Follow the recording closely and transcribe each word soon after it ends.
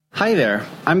Hi there,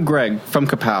 I'm Greg from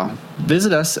Kapow.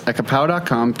 Visit us at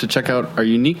kapow.com to check out our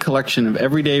unique collection of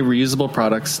everyday reusable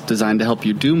products designed to help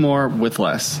you do more with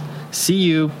less.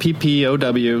 CUPPOW.com.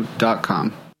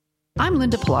 I'm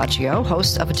Linda Pelaccio,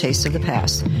 host of A Taste of the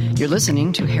Past. You're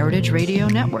listening to Heritage Radio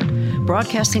Network,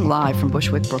 broadcasting live from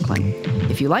Bushwick, Brooklyn.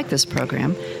 If you like this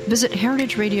program, visit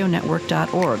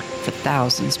heritageradionetwork.org for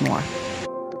thousands more.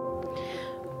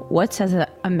 What's as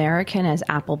American as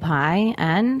apple pie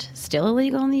and still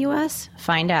illegal in the U.S.?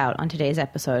 Find out on today's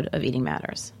episode of Eating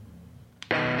Matters.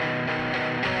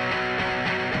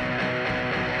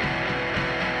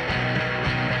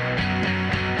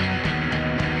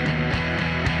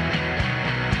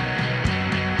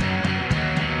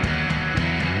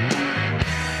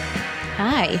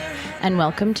 Hi, and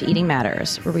welcome to Eating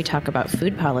Matters, where we talk about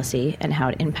food policy and how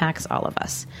it impacts all of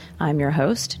us. I'm your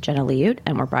host, Jenna Liut,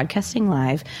 and we're broadcasting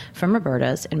live from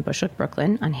Roberta's in Bushwick,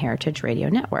 Brooklyn on Heritage Radio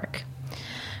Network.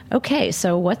 Okay,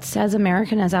 so what's as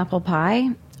American as apple pie?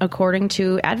 According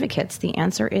to advocates, the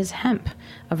answer is hemp,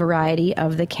 a variety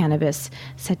of the cannabis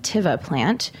sativa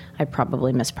plant. I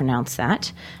probably mispronounced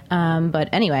that. But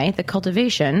anyway, the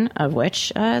cultivation of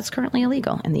which is currently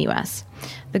illegal in the U.S.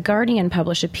 The Guardian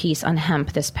published a piece on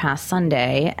hemp this past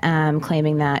Sunday,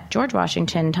 claiming that George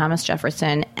Washington, Thomas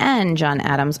Jefferson, and John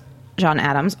Adams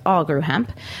all grew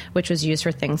hemp, which was used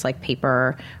for things like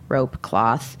paper, rope,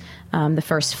 cloth. The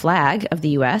first flag of the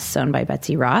U.S., owned by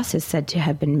Betsy Ross, is said to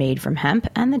have been made from hemp,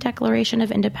 and the Declaration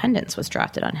of Independence was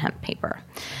drafted on hemp paper.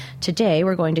 Today,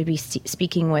 we're going to be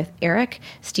speaking with Eric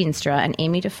Steenstra and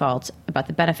Amy Default about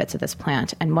the benefits of this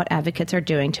plant and what advocates are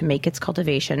doing to make its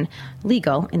cultivation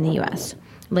legal in the U.S.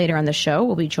 Later on the show,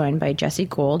 we'll be joined by Jesse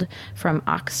Gould from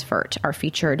Oxford, our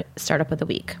featured Startup of the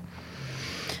Week.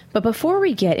 But before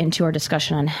we get into our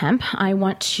discussion on hemp, I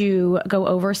want to go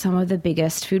over some of the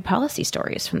biggest food policy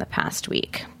stories from the past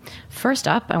week. First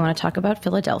up, I want to talk about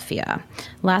Philadelphia.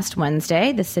 Last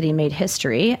Wednesday, the city made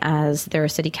history as their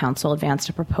city council advanced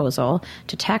a proposal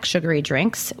to tax sugary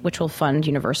drinks, which will fund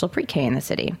universal pre-K in the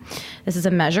city. This is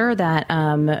a measure that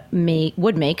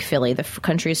would make Philly the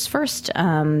country's first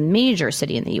major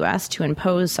city in the U.S. to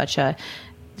impose such a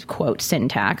quote, sin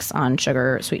tax on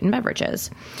sugar-sweetened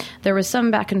beverages. There was some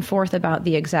back and forth about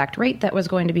the exact rate that was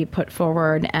going to be put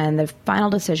forward, and the final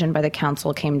decision by the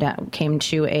council came to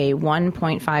a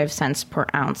 1.5 cents per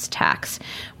ounce tax,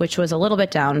 which was a little bit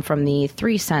down from the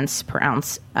 3 cents per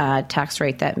ounce tax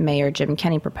rate that Mayor Jim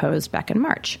Kenney proposed back in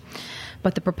March.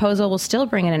 But the proposal will still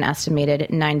bring in an estimated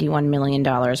 $91 million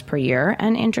per year,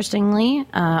 and interestingly,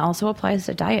 also applies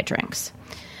to diet drinks.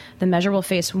 The measure will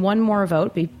face one more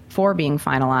vote before being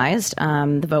finalized.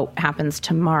 The vote happens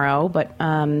tomorrow, but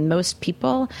most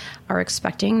people are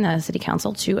expecting the City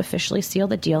Council to officially seal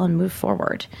the deal and move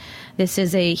forward. This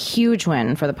is a huge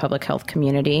win for the public health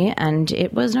community, and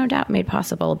it was no doubt made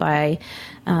possible by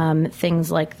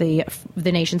things like the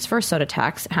nation's first soda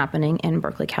tax happening in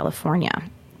Berkeley, California.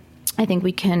 I think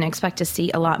we can expect to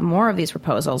see a lot more of these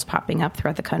proposals popping up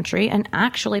throughout the country and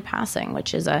actually passing,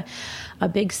 which is a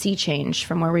big sea change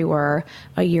from where we were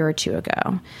a year or two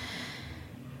ago.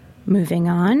 Moving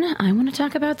on, I want to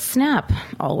talk about SNAP,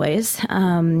 always.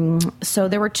 So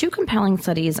there were two compelling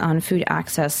studies on food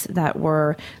access that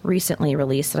were recently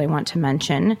released that I want to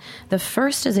mention. The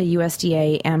first is a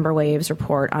USDA Amber Waves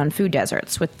report on food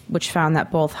deserts, which found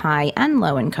that both high and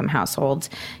low-income households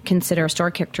consider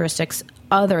store characteristics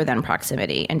other than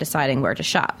proximity in deciding where to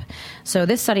shop. So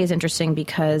this study is interesting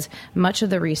because much of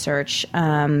the research,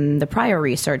 the prior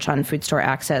research on food store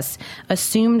access,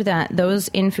 assumed that those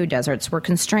in food deserts were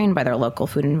constrained by their local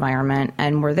food environment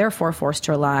and were therefore forced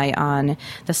to rely on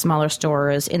the smaller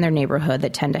stores in their neighborhood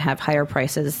that tend to have higher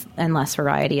prices and less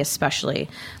variety, especially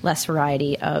less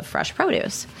variety of fresh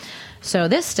produce. So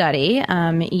this study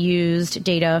used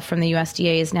data from the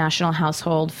USDA's National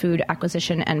Household Food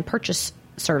Acquisition and Purchase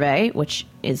Survey, which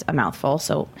is a mouthful,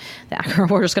 so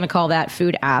we're just going to call that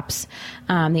Food Apps,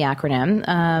 the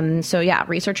acronym. So yeah,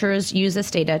 researchers use this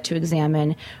data to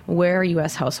examine where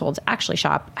U.S. households actually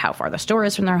shop, how far the store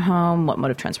is from their home, what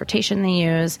mode of transportation they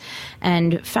use,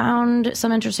 and found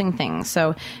some interesting things.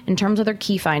 So in terms of their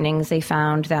key findings, they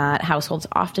found that households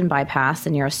often bypass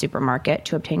the nearest supermarket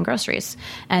to obtain groceries.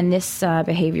 And this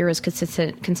behavior is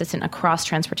consistent across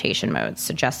transportation modes,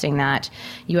 suggesting that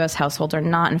U.S. households are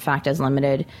not, in fact, as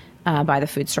limited by the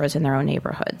food stores in their own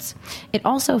neighborhoods. It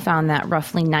also found that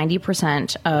roughly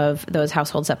 90% of those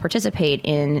households that participate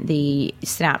in the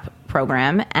SNAP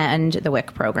program and the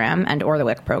WIC program or the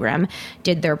WIC program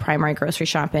did their primary grocery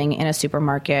shopping in a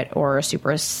supermarket or a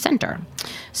super center.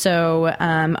 So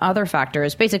other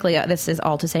factors, basically this is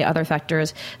all to say other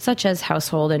factors such as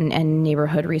household and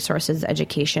neighborhood resources,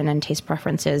 education, and taste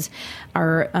preferences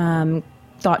are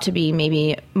thought to be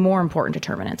maybe more important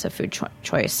determinants of food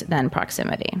choice than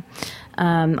proximity.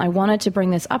 I wanted to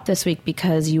bring this up this week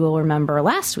because you will remember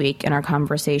last week in our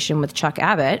conversation with Chuck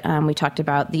Abbott, we talked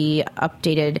about the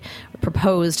updated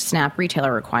proposed SNAP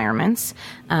retailer requirements.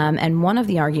 And one of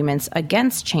the arguments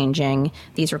against changing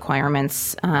these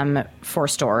requirements for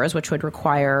stores, which would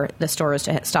require the stores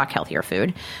to stock healthier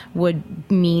food,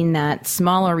 would mean that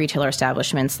smaller retailer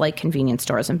establishments like convenience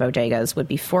stores and bodegas would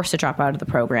be forced to drop out of the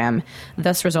program,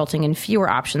 thus resulting in fewer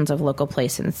options of local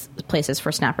places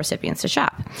for SNAP recipients to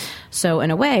shop. So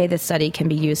in a way, this study can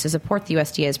be used to support the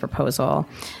USDA's proposal,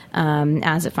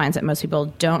 as it finds that most people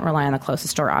don't rely on the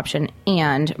closest store option,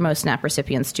 and most SNAP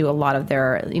recipients do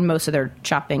most of their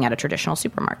shopping at a traditional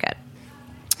supermarket.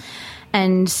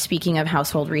 And speaking of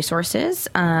household resources,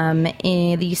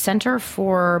 the Center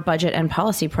for Budget and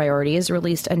Policy Priorities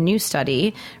released a new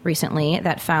study recently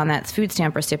that found that food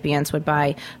stamp recipients would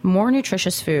buy more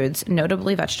nutritious foods,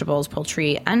 notably vegetables,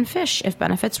 poultry, and fish, if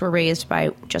benefits were raised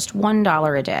by just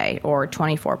 $1 a day, or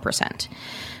 24%.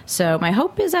 So my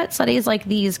hope is that studies like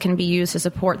these can be used to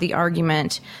support the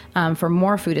argument for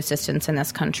more food assistance in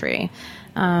this country.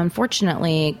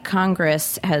 Unfortunately,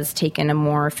 Congress has taken a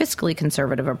more fiscally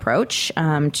conservative approach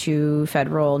to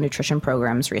federal nutrition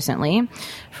programs recently.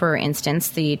 For instance,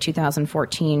 the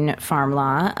 2014 Farm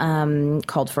Law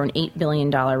called for an $8 billion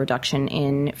reduction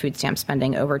in food stamp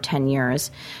spending over 10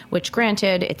 years, which,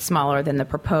 granted, it's smaller than the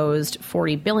proposed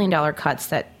 $40 billion cuts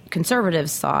that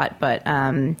conservatives thought, but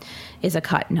is a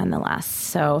cut nonetheless.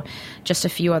 So just a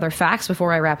few other facts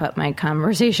before I wrap up my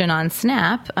conversation on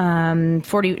SNAP.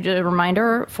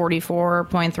 Reminder,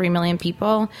 44.3 million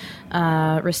people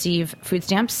receive food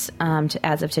stamps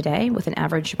as of today, with an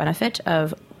average benefit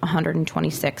of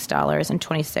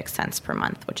 $126.26 per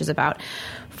month, which is about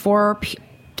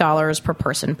 $4 per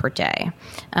person per day.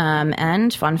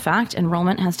 And fun fact,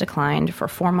 enrollment has declined for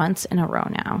 4 months in a row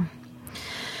now.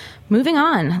 Moving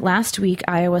on, last week,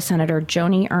 Iowa Senator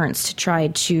Joni Ernst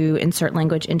tried to insert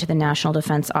language into the National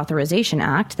Defense Authorization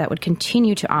Act that would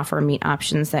continue to offer meat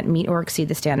options that meet or exceed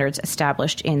the standards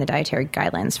established in the Dietary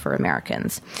Guidelines for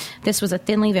Americans. This was a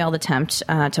thinly veiled attempt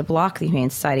to block the Humane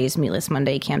Society's Meatless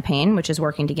Monday campaign, which is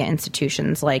working to get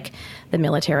institutions like the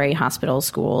military, hospitals,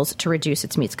 schools to reduce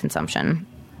its meat consumption.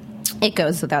 It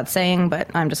goes without saying, but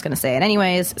I'm just going to say it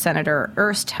anyways. Senator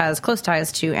Ernst has close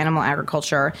ties to animal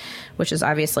agriculture, which is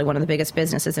obviously one of the biggest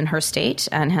businesses in her state,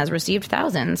 and has received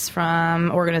thousands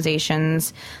from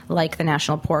organizations like the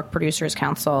National Pork Producers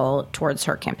Council towards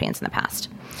her campaigns in the past.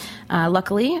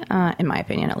 Luckily, in my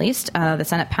opinion at least, the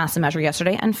Senate passed the measure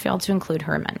yesterday and failed to include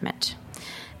her amendment.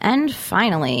 And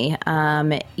finally,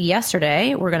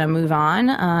 yesterday, we're going to move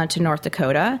on to North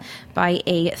Dakota. By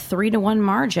a 3-1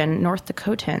 margin, North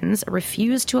Dakotans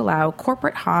refused to allow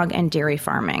corporate hog and dairy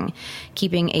farming,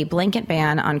 keeping a blanket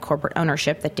ban on corporate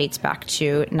ownership that dates back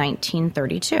to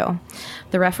 1932.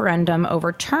 The referendum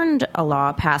overturned a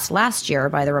law passed last year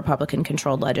by the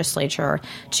Republican-controlled legislature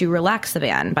to relax the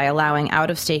ban by allowing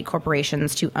out-of-state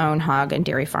corporations to own hog and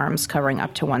dairy farms covering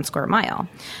up to 1 square mile.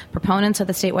 Proponents of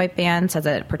the statewide ban said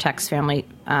that it protects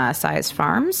family-sized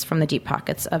farms from the deep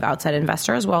pockets of outside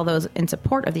investors, while those in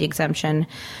support of the exemption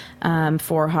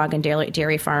for hog and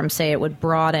dairy farms say it would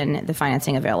broaden the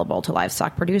financing available to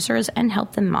livestock producers and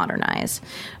help them modernize.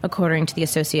 According to the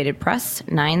Associated Press,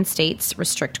 9 states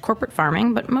restrict corporate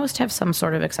farming, but most have some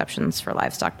sort of exceptions for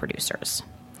livestock producers.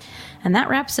 And that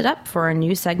wraps it up for our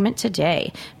new segment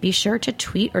today. Be sure to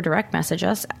tweet or direct message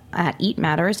us at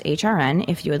EatMattersHRN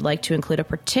if you would like to include a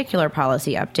particular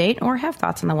policy update or have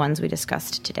thoughts on the ones we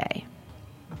discussed today.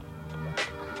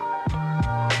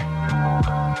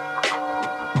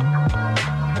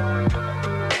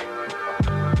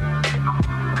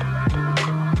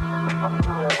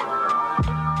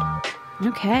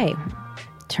 Okay.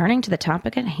 Turning to the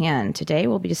topic at hand, today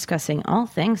we'll be discussing all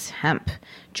things hemp.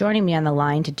 Joining me on the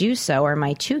line to do so are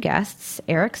my 2 guests,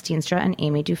 Eric Steenstra and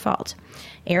Amy Dufault.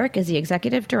 Eric is the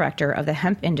executive director of the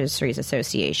Hemp Industries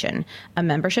Association, a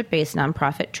membership-based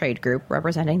nonprofit trade group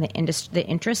representing the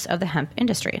interests of the hemp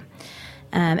industry.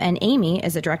 And Amy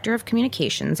is the director of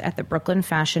communications at the Brooklyn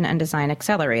Fashion and Design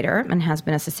Accelerator and has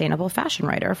been a sustainable fashion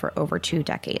writer for over 2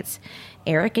 decades.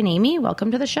 Eric and Amy,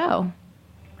 welcome to the show.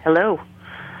 Hello.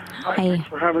 Hi. Thanks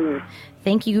for having me.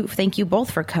 Thank you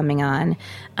both for coming on.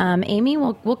 Amy,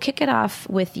 we'll kick it off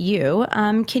with you.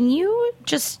 Can you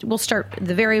we'll start at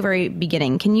the very, very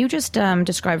beginning. Can you just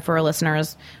describe for our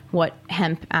listeners what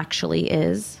hemp actually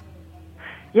is?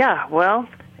 Yeah, well,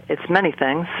 it's many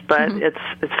things, but it's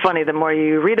funny. The more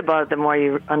you read about it, the more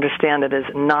you understand it is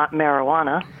not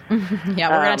marijuana. Yeah,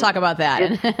 we're going to talk about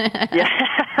that.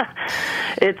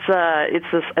 It's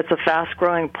a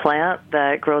fast-growing plant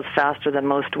that grows faster than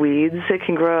most weeds. It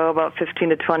can grow about 15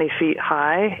 to 20 feet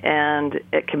high, and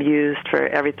it can be used for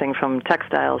everything from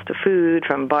textiles to food,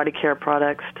 from body care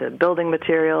products to building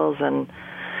materials, and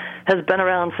has been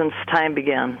around since time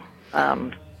began.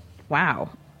 Wow.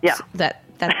 Yeah.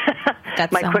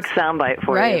 That's my quick soundbite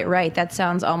for you. Right. That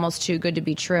sounds almost too good to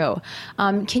be true.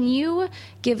 Can you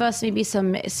give us maybe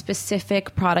some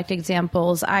specific product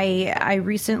examples? I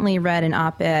recently read an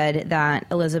op-ed that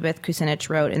Elizabeth Kucinich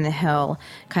wrote in The Hill,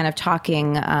 kind of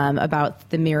talking about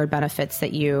the mirrored benefits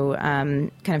that you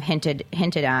kind of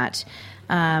hinted at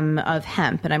of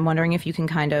hemp, and I'm wondering if you can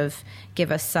kind of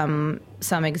give us some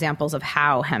examples of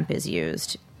how hemp is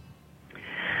used.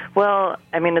 Well,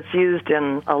 I mean, it's used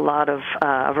in a lot of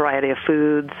a variety of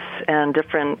foods and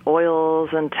different oils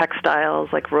and textiles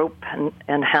like rope and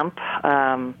hemp.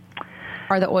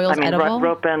 Are the oils edible?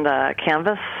 Rope and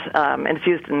canvas, and it's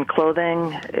used in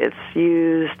clothing.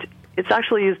 It's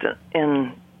actually used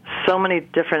in so many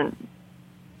different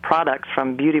products,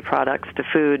 from beauty products to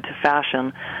food to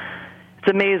fashion. It's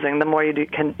amazing. The more you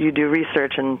do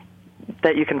research, and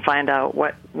that you can find out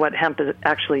what hemp is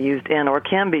actually used in or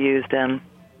can be used in.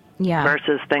 Yeah.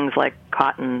 Versus things like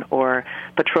cotton or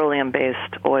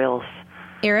petroleum-based oils.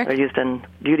 Eric? They're used in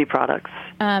beauty products.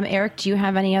 Eric, do you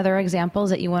have any other examples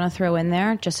that you want to throw in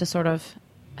there just to sort of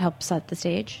help set the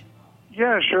stage?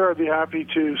 Yeah, sure. I'd be happy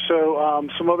to. So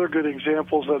some other good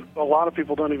examples that a lot of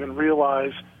people don't even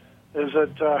realize is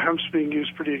that hemp's being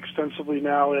used pretty extensively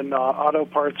now in auto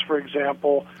parts, for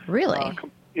example. Really?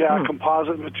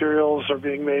 Composite materials are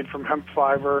being made from hemp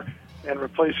fiber and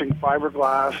replacing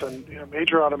fiberglass, and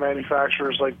major auto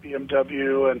manufacturers like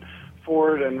BMW and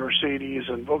Ford and Mercedes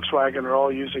and Volkswagen are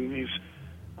all using these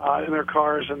in their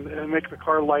cars and make the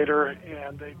car lighter,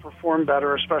 and they perform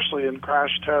better, especially in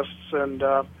crash tests, and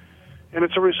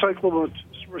it's a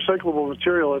recyclable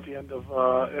material at the end of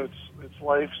its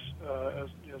life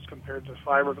as compared to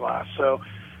fiberglass. So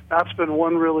that's been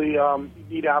one really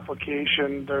neat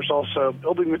application. There's also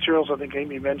building materials. I think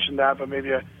Amy mentioned that, but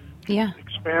maybe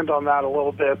expand on that a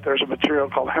little bit. There's a material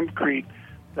called hempcrete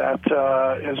that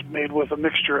is made with a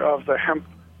mixture of the hemp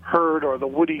hurd, or the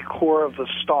woody core of the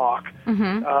stalk,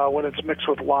 when it's mixed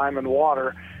with lime and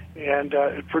water, and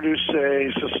it produces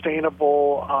a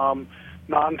sustainable,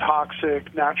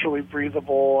 non-toxic, naturally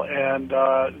breathable, and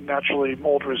naturally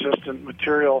mold-resistant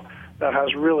material that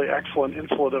has really excellent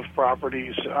insulative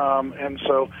properties. And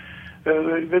so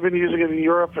they've been using it in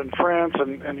Europe and France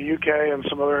and the UK and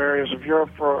some other areas of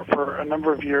Europe for a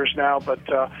number of years now, but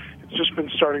it's just been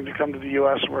starting to come to the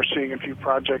U.S. and we're seeing a few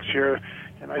projects here.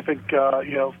 And I think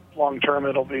long term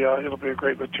it'll be a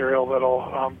great material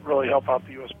that'll really help out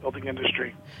the U.S. building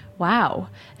industry. Wow!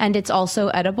 And it's also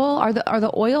edible. Are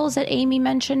the oils that Amy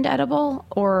mentioned edible,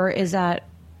 or is that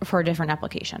for a different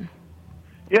application?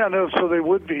 Yeah, no. So they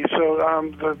would be. So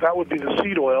that would be the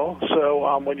seed oil.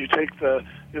 So when you take the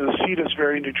seed is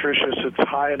very nutritious. It's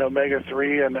high in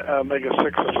omega-3 and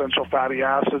omega-6 essential fatty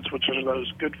acids, which are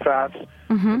those good fats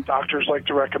that doctors like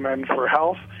to recommend for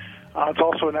health. It's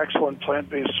also an excellent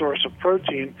plant-based source of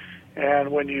protein.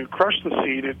 And when you crush the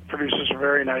seed, it produces a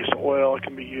very nice oil. It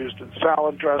can be used in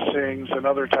salad dressings and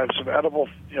other types of edible,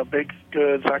 baked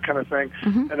goods, that kind of thing.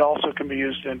 It also can be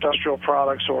used in industrial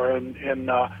products or in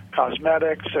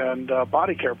cosmetics and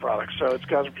body care products. So it's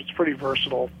pretty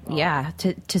versatile. Yeah,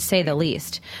 to say the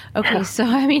least. Okay, so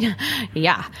I mean,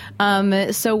 yeah.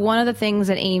 So one of the things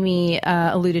that Amy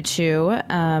alluded to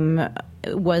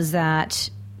was that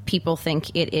people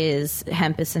think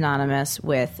hemp is synonymous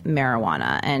with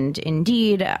marijuana. And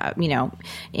indeed,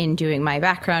 in doing my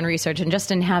background research and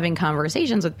just in having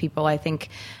conversations with people, I think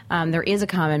there is a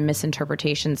common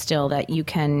misinterpretation still that you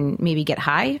can maybe get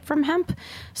high from hemp.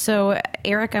 So,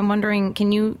 Eric, I'm wondering,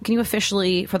 can you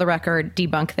officially, for the record,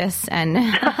 debunk this? And no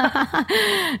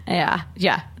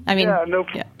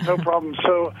problem.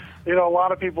 So, a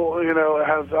lot of people,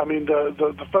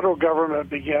 the federal government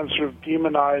began sort of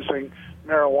demonizing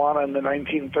marijuana in the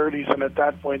 1930s, and at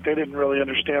that point they didn't really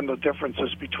understand the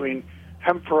differences between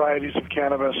hemp varieties of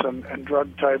cannabis and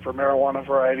drug type or marijuana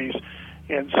varieties,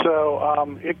 and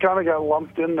so it kind of got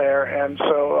lumped in there. And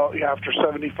so after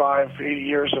 75, 80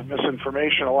 years of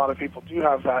misinformation, a lot of people do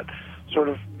have that sort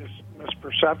of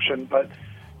misperception. But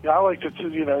I like to,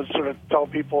 sort of tell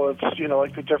people it's,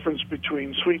 like the difference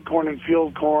between sweet corn and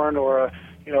field corn, or a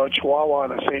Chihuahua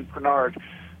and a Saint Bernard.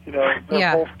 They're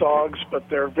both dogs, but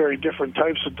they're very different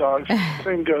types of dogs.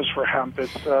 Same goes for hemp.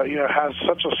 It's, has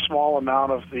such a small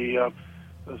amount of the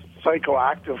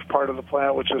psychoactive part of the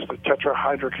plant, which is the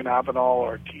tetrahydrocannabinol,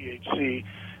 or THC,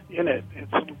 in it.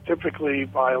 It's typically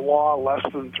by law less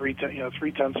than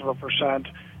 0.3%,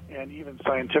 and even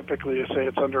scientifically, to say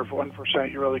it's under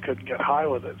 1%, you really couldn't get high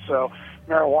with it. So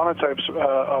marijuana types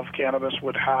of cannabis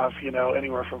would have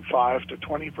anywhere from 5 to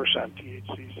 20%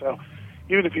 THC. So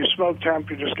even if you smoked hemp,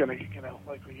 you're just going to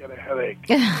likely get a headache.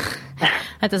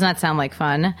 That does not sound like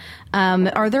fun.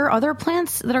 Are there other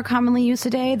plants that are commonly used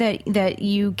today that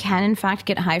you can in fact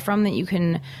get high from, that you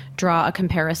can draw a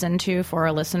comparison to for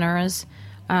our listeners?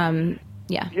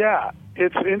 Yeah,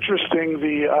 it's interesting.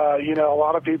 A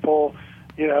lot of people,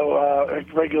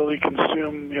 regularly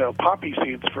consume, poppy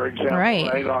seeds, for example,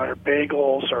 right on their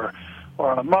bagels or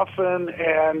on a muffin.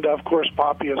 And of course,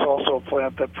 poppy is also a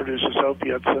plant that produces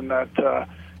opiates, and that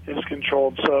is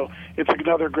controlled. So it's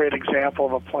another great example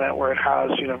of a plant where it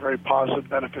has, very positive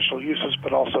beneficial uses,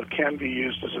 but also can be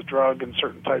used as a drug in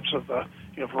certain types of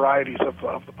varieties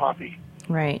of the poppy.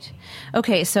 Right.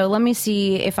 Okay, so let me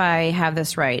see if I have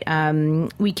this right.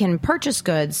 We can purchase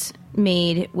goods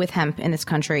made with hemp in this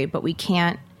country, but we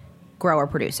can't grow or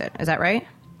produce it. Is that right?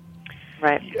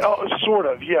 Right. Sort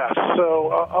of, yes. So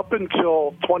up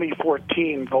until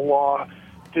 2014, the law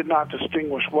did not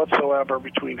distinguish whatsoever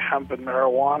between hemp and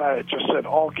marijuana. It just said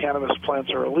all cannabis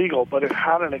plants are illegal, but it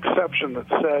had an exception that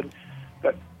said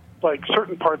that, like,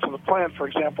 certain parts of the plant, for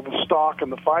example, the stalk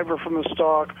and the fiber from the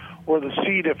stalk, or the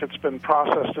seed, if it's been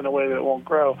processed in a way that it won't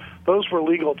grow, those were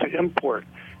legal to import.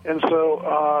 And so,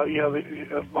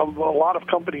 a lot of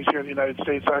companies here in the United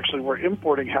States actually were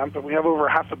importing hemp, and we have over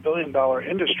 $500 million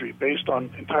industry based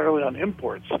entirely on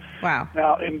imports. Wow.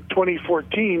 Now, in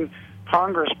 2014,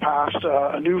 Congress passed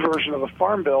a new version of the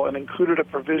Farm Bill and included a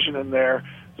provision in there.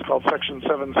 It's called Section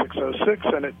 7606,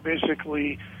 and it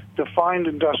basically defined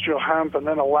industrial hemp and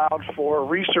then allowed for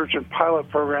research and pilot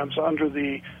programs under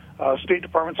the state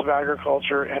departments of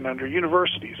agriculture and under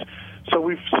universities. So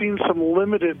we've seen some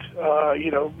limited,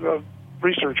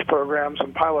 research programs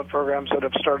and pilot programs that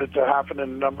have started to happen in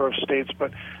a number of states, but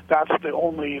that's the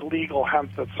only legal hemp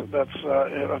that's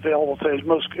available today.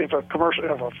 If a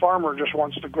farmer just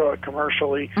wants to grow it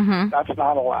commercially, that's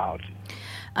not allowed.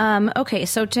 Okay,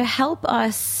 so to help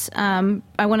us,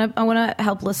 I want to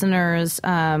help listeners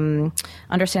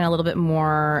understand a little bit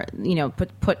more.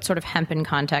 Put sort of hemp in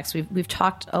context. We've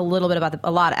talked a little bit about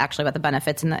a lot about the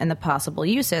benefits and the possible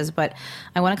uses, but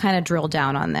I want to kind of drill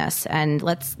down on this, and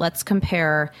let's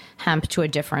compare hemp to a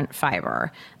different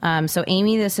fiber. So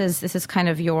Amy, this is kind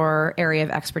of your area of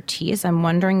expertise. I'm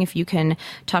wondering if you can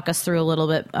talk us through a little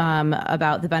bit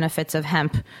about the benefits of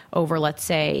hemp over, let's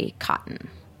say, cotton,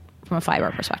 from a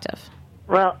fiber perspective.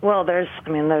 Well, there's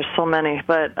so many,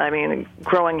 but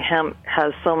growing hemp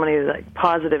has so many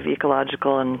positive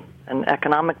ecological and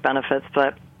economic benefits.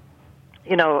 But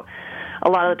a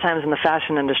lot of the times in the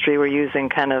fashion industry, we're using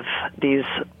kind of these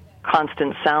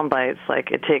constant sound bites.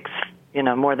 Like, it takes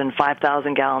more than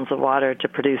 5,000 gallons of water to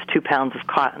produce 2 pounds of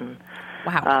cotton.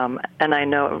 Wow. And I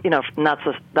know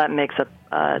that makes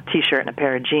a T-shirt and a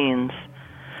pair of jeans.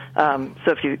 So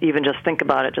if you even just think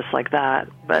about it just like that.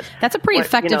 But that's a pretty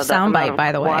effective soundbite,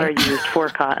 by the way. Water used for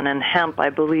cotton and hemp, I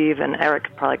believe, and Eric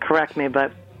could probably correct me,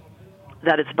 but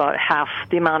that it's about half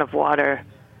the amount of water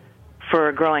for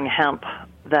growing hemp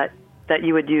that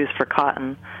you would use for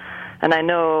cotton. And I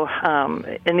know,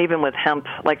 and even with hemp,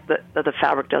 like the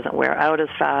fabric doesn't wear out as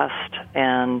fast,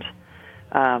 and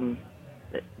the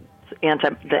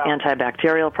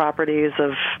antibacterial properties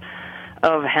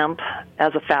of hemp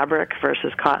as a fabric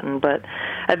versus cotton. But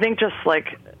I think just the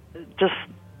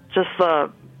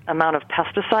amount of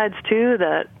pesticides too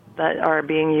that are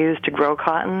being used to grow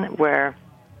cotton, where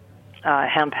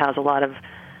hemp has a lot of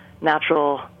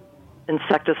natural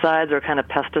insecticides or kind of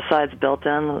pesticides built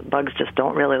in. Bugs just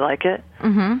don't really like it.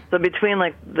 Mm-hmm. So between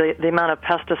the amount of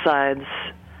pesticides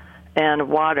and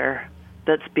water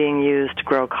that's being used to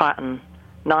grow cotton,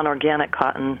 non-organic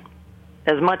cotton,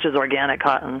 as much as organic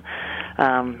cotton,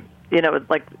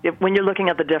 when you're looking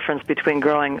at the difference between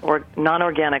growing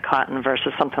non-organic cotton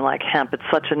versus something like hemp, it's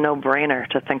such a no-brainer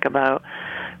to think about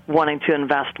wanting to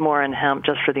invest more in hemp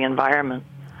just for the environment.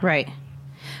 Right.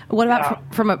 What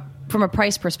about from a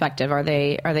price perspective? Are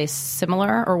they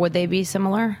similar, or would they be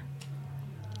similar?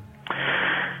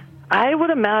 I would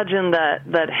imagine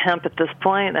that hemp at this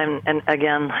point, and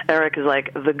again, Eric is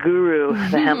like the guru,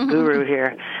 the hemp guru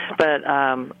here, but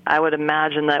I would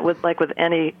imagine that with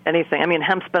anything, I mean,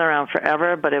 hemp's been around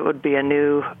forever, but it would be a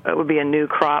new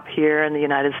crop here in the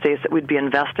United States that we'd be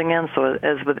investing in. So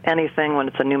as with anything, when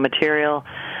it's a new material,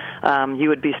 you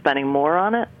would be spending more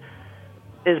on it.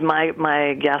 Is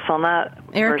my guess on that.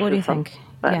 Eric, what do you think?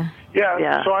 Yeah.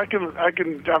 So I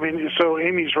mean, so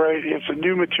Amy's right. It's a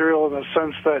new material in the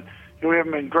sense that we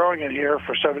haven't been growing it here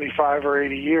for 75 or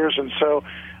 80 years, and so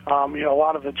a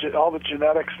lot of all the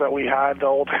genetics that we had, the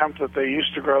old hemp that they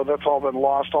used to grow, that's all been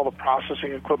lost. All the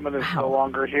processing equipment is no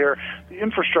longer here. The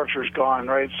infrastructure is gone,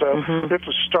 right? So we have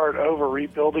to start over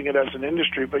rebuilding it as an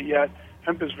industry, but yet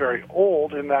hemp is very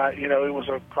old in that it was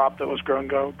a crop that was grown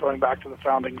going back to the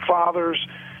founding fathers,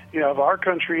 of our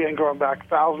country, and going back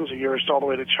thousands of years all the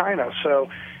way to China. So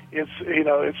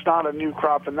it's not a new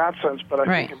crop in that sense, but I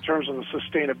think in terms of the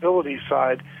sustainability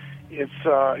side, it's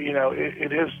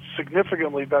it is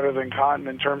significantly better than cotton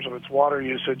in terms of its water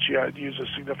usage. It uses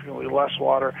significantly less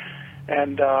water,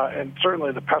 and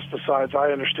certainly the pesticides.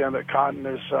 I understand that cotton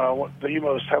is the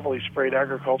most heavily sprayed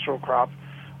agricultural crop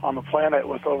on the planet,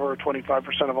 with over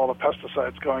 25% of all the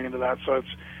pesticides going into that. So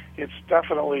it's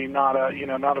definitely not a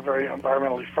very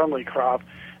environmentally friendly crop.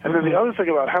 And then the other thing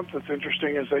about hemp that's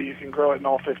interesting is that you can grow it in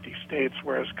all 50 states,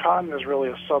 whereas cotton is really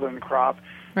a southern crop.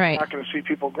 Right. You're not going to see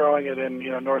people growing it in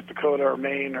North Dakota or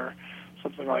Maine or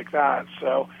something like that.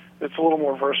 So it's a little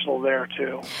more versatile there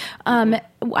too. I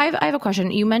have a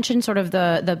question. You mentioned sort of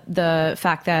the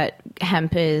fact that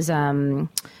hemp is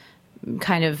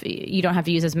kind of, you don't have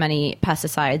to use as many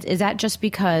pesticides. Is that just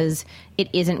because it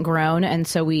isn't grown, and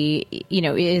so it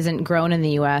isn't grown in the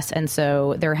U.S., and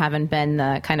so there haven't been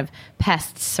the kind of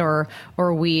pests or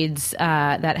weeds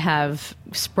that have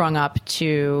sprung up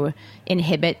to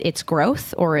inhibit its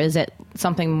growth, or is it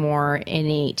something more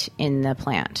innate in the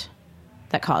plant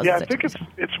that causes it? Yeah, I think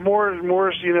it's more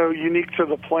unique to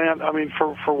the plant. I mean,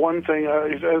 for one thing,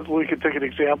 we could take an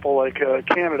example like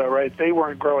Canada, right? They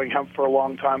weren't growing hemp for a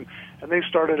long time, and they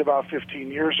started about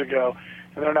 15 years ago,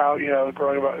 and they're now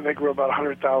they grew about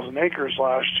 100,000 acres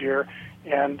last year,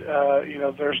 and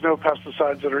there's no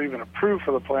pesticides that are even approved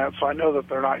for the plant, so I know that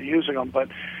they're not using them. But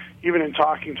even in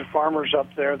talking to farmers up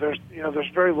there, there's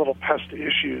very little pest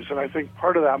issues, and I think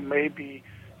part of that may be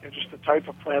just the type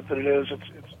of plant that it is.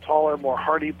 It's a taller, more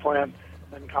hardy plant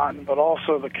than cotton, but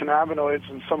also the cannabinoids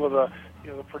and some of the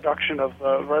production of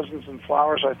resins and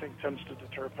flowers, I think, tends to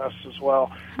deter pests as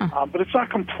well. But it's not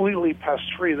completely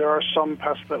pest-free. There are some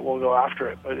pests that will go after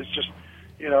it, but it's just,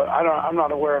 I'm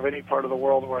not aware of any part of the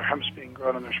world where hemp's being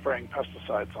grown and they're spraying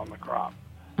pesticides on the crop.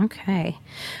 Okay.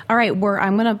 All right.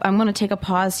 I'm gonna take a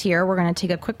pause here. We're gonna take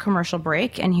a quick commercial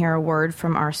break and hear a word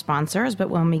from our sponsors.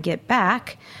 But when we get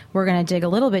back, we're gonna dig a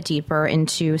little bit deeper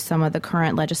into some of the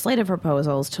current legislative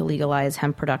proposals to legalize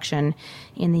hemp production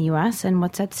in the U.S. and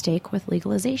what's at stake with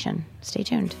legalization. Stay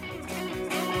tuned.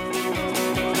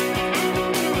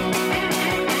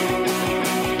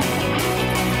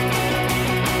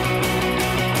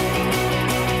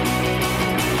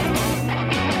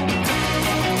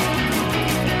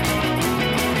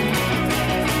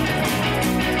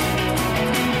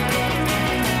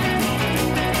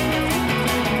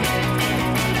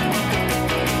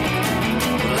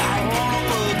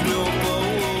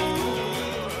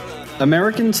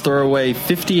 Americans throw away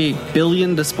 58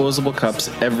 billion disposable cups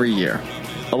every year.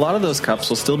 A lot of those cups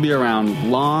will still be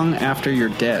around long after you're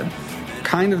dead.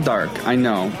 Kind of dark, I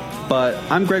know, but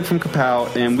I'm Greg from Kapow,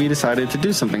 and we decided to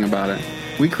do something about it.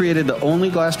 We created the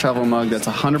only glass travel mug that's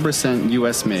 100%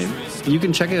 U.S. made. You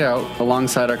can check it out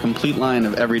alongside our complete line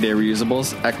of everyday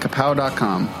reusables at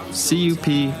kapow.com,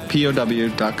 CUPPOW.com.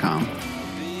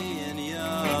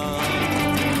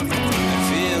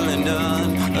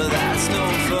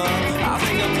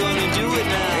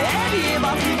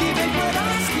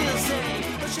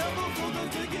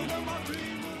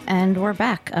 And we're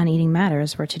back on Eating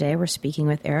Matters, where today we're speaking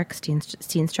with Eric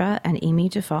Steenstra and Amy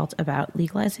Default about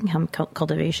legalizing hemp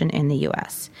cultivation in the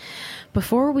U.S.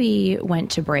 Before we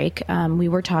went to break, we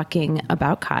were talking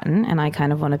about cotton, and I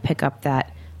kind of want to pick up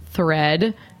that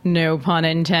thread, no pun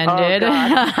intended.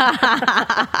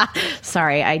 Oh,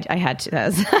 Sorry, I had to.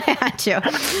 I had to.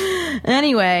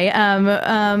 Anyway,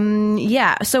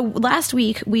 so last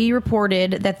week we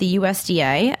reported that the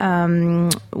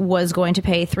USDA was going to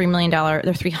pay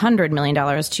 $300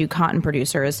 million to cotton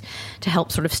producers to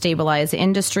help sort of stabilize the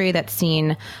industry that's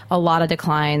seen a lot of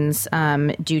declines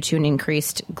due to an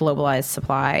increased globalized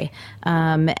supply.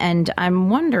 And I'm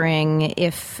wondering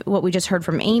if what we just heard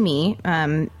from Amy,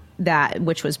 that,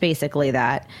 which was basically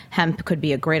that hemp could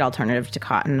be a great alternative to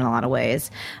cotton in a lot of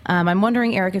ways. I'm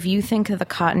wondering, Eric, if you think that the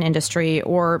cotton industry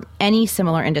or any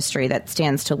similar industry that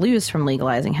stands to lose from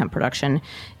legalizing hemp production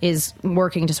is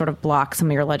working to sort of block some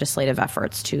of your legislative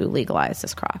efforts to legalize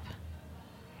this crop.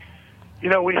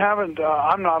 We haven't.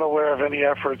 I'm not aware of any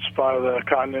efforts by the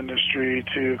cotton industry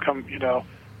to come, to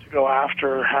go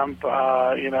after hemp.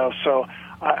 So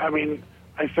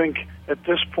I think at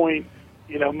this point,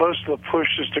 most of the push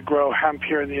is to grow hemp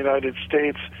here in the United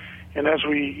States. And as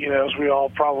we all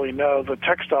probably know, the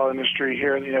textile industry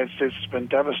here in the United States has been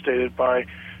devastated by,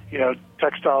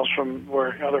 textiles from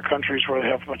other countries where they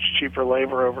have much cheaper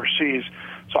labor overseas.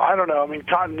 So I don't know.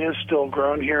 Cotton is still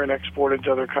grown here and exported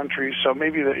to other countries. So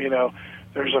maybe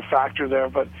there's a factor there.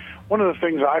 But one of the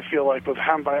things I feel like with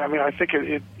hemp, I think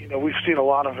we've seen a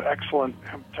lot of excellent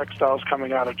hemp textiles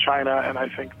coming out of China, and I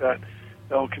think that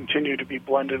they'll continue to be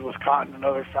blended with cotton and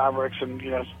other fabrics and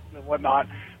and whatnot.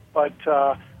 But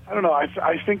I don't know.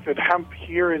 I think that hemp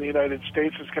here in the United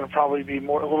States is going to probably be a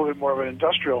little bit more of an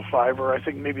industrial fiber. I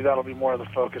think maybe that'll be more of the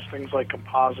focus. Things like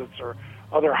composites or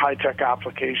other high-tech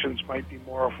applications might be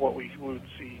more of what we would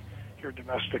see here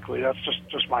domestically. That's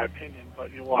just my opinion,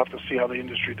 but we'll have to see how the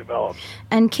industry develops.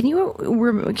 And can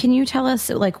you tell us,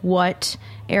 what,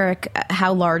 Eric,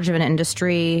 how large of an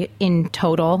industry in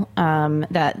total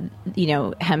that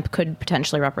hemp could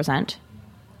potentially represent?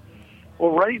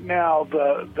 Well, right now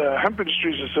the Hemp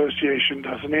Industries Association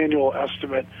does an annual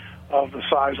estimate of the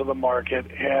size of the market,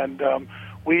 and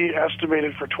we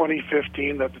estimated for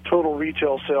 2015 that the total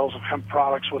retail sales of hemp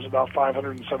products was about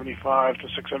 $575 to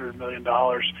 $600 million.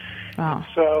 Wow.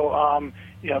 So,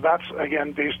 that's,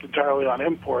 again, based entirely on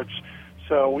imports.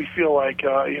 So we feel like,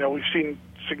 we've seen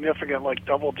significant,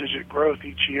 double-digit growth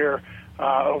each year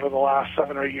over the last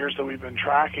 7 or 8 years that we've been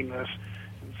tracking this.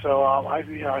 And so I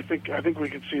think we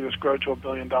could see this grow to $1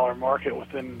 billion market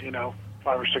within,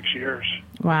 5 or 6 years.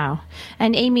 Wow.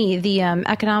 And Amy, the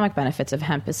economic benefits of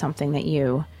hemp is something that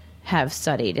you have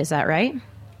studied. Is that right?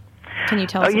 Can you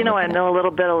tell us? I know a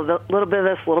little bit of this, a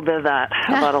little bit of that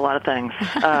about a lot of things.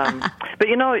 But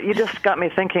you just got me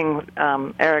thinking,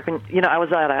 Eric. I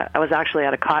was actually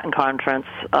at a cotton conference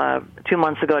 2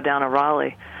 months ago down in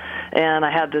Raleigh, and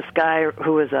I had this guy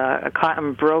who was a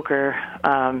cotton broker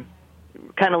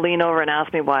kind of lean over and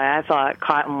ask me why I thought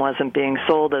cotton wasn't being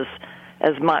sold as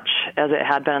much as it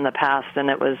had been in the past, and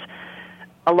it was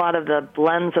a lot of the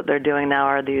blends that they're doing now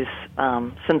are these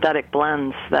synthetic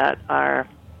blends that are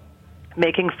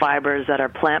making fibers that are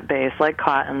plant-based, like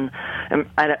cotton, and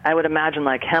I would imagine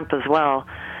like hemp as well,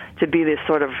 to be this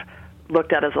sort of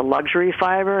looked at as a luxury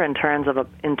fiber in terms of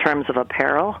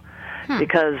apparel,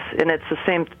 because it's the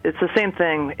same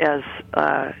thing as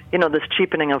this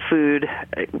cheapening of food,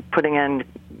 putting in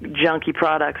junky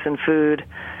products in food,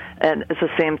 and it's the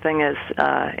same thing as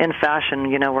in fashion.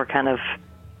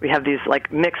 We have these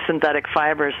mixed synthetic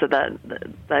fibers so that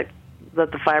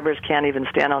the fibers can't even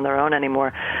stand on their own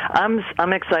anymore.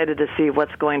 I'm excited to see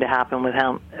what's going to happen with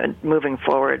hemp moving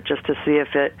forward, just to see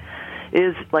if it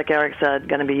is, like Eric said,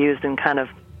 going to be used in kind of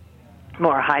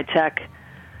more high-tech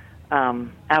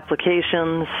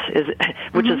applications,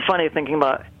 which is funny thinking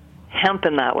about hemp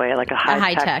in that way, like a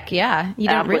high-tech yeah, you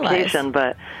don't application.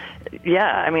 Realize. But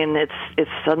yeah,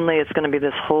 it's suddenly it's going to be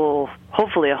this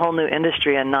hopefully a whole new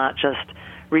industry, and not just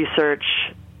research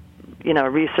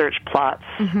plots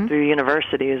through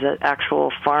universities, that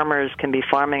actual farmers can be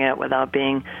farming it without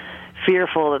being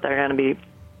fearful that they're going to be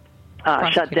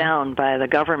shut down by the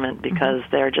government because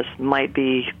there just might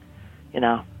be,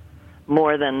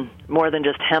 more than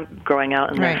just hemp growing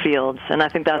out in their fields. And I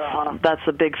think that's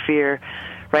a big fear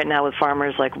right now with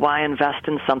farmers. Like, why invest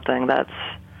in something that's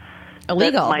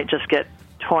illegal? That might just get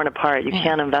torn apart. You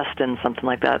can't invest in something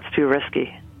like that. It's too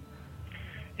risky.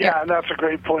 Yeah, and that's a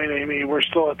great point, Amy. We're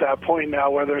still at that point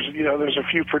now where there's a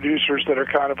few producers that are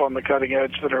kind of on the cutting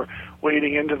edge that are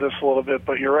wading into this a little bit.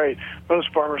 But you're right;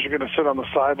 most farmers are going to sit on the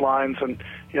sidelines, and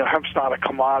hemp's not a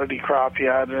commodity crop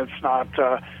yet, and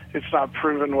it's not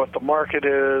proven what the market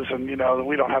is, and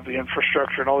we don't have the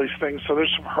infrastructure and all these things. So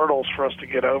there's some hurdles for us to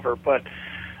get over. But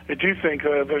I do think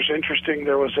there's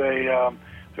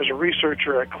a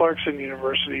researcher at Clarkson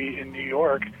University in New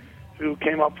York who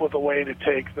came up with a way to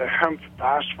take the hemp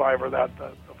bast fiber, the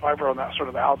fiber on that sort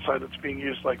of outside that's being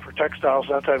used like for textiles,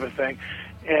 that type of thing,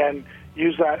 and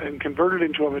use that and convert it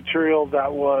into a material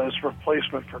that was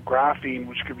replacement for graphene,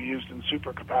 which could be used in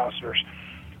supercapacitors.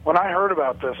 When I heard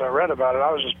about this, I read about it,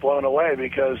 I was just blown away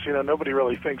because, nobody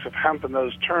really thinks of hemp in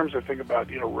those terms. They think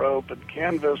about, rope and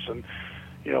canvas and,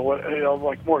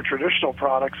 like more traditional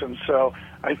products. And so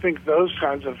I think those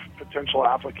kinds of potential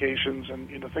applications and,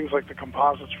 things like the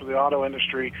composites for the auto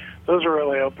industry, those are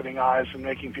really opening eyes and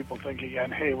making people think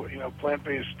again, hey,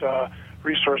 plant-based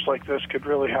resource like this could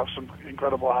really have some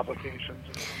incredible applications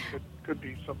and could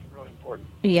be something really important.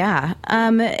 Yeah.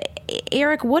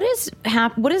 Eric, what is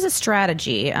a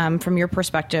strategy from your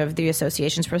perspective, the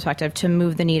association's perspective, to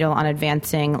move the needle on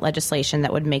advancing legislation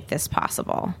that would make this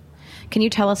possible? Can you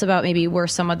tell us about maybe where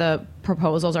some of the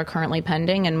proposals are currently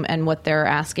pending and what they're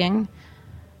asking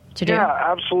to do? Yeah,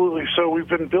 absolutely. So we've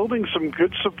been building some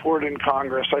good support in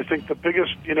Congress. I think the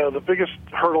biggest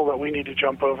hurdle that we need to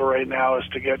jump over right now is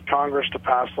to get Congress to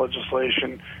pass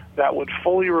legislation that would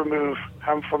fully remove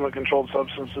hemp from the Controlled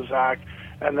Substances Act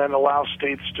and then allow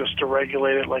states just to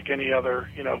regulate it like any other,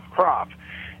 crop.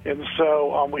 And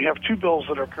so we have two bills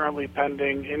that are currently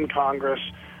pending in Congress.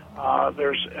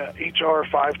 There's H.R.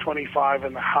 525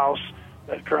 in the House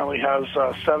that currently has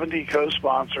 70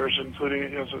 co-sponsors, including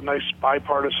a nice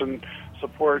bipartisan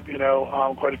support.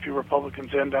 Quite a few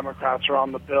Republicans and Democrats are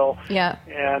on the bill. Yeah.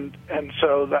 And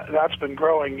so that's been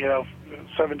growing.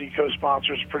 70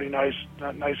 co-sponsors, pretty nice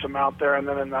amount there. And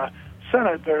then in the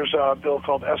Senate, there's a bill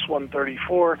called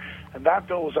S-134, and that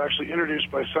bill was actually introduced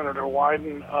by Senator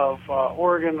Wyden of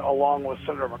Oregon, along with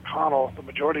Senator McConnell, the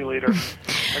majority leader.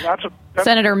 And that's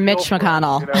Senator Mitch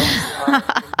McConnell.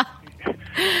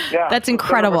 Yeah, that's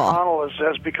incredible. Senator McConnell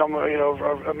has become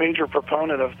a major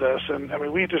proponent of this, and I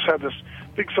mean we just had this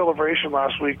big celebration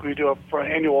last week. We do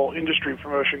an annual industry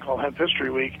promotion called Hemp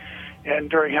History Week, and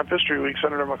during Hemp History Week,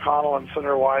 Senator McConnell and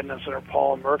Senator Wyden and Senator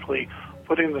Paul and Merkley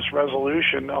put in this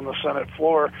resolution on the Senate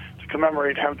floor to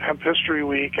commemorate Hemp History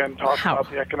Week and talk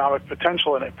about the economic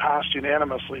potential, and it passed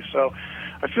unanimously. So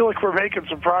I feel like we're making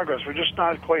some progress. We're just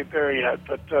not quite there yet,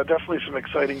 but definitely some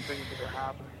exciting things that are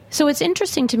happening. So it's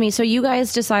interesting to me. So you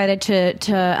guys decided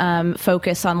to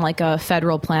focus on like a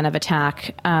federal plan of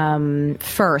attack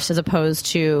first, as opposed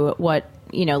to what,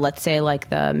 let's say like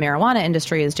the marijuana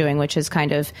industry is doing, which is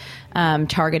kind of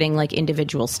targeting like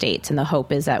individual states. And the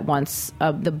hope is that once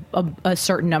a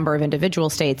certain number of individual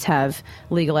states have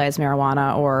legalized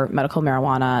marijuana or medical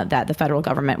marijuana, that the federal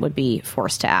government would be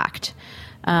forced to act.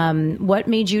 What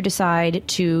made you decide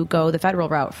to go the federal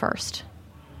route first?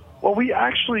 Well,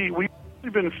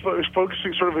 we've been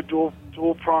focusing sort of a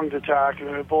dual-pronged attack,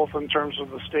 both in terms of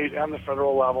the state and the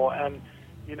federal level. And,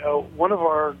 one of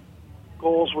our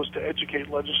goals was to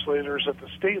educate legislators at the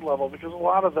state level, because a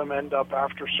lot of them end up,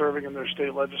 after serving in their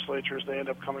state legislatures, they end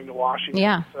up coming to Washington.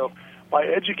 Yeah. So by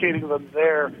educating them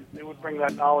there, they would bring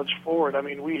that knowledge forward. I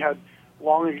mean, we had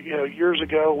years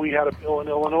ago, we had a bill in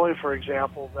Illinois, for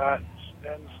example, that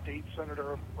then State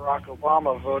Senator Barack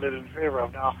Obama voted in favor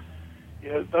of. Now,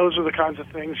 those are the kinds of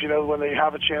things, when they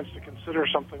have a chance to consider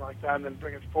something like that and then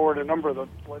bring it forward. A number of the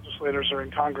legislators are in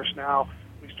Congress now.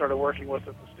 We started working with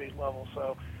at the state level.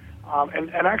 So, and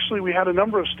actually we had a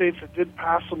number of states that did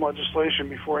pass some legislation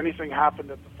before anything happened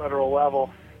at the federal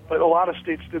level. But a lot of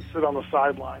states did sit on the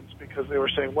sidelines because they were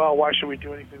saying, well, why should we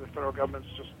do anything? The federal government's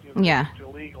just it's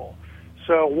illegal.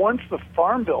 So once the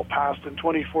Farm Bill passed in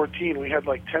 2014, we had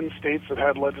like 10 states that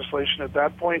had legislation at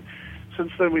that point.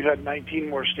 Since then, we've had 19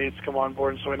 more states come on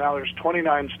board, and so now there's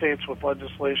 29 states with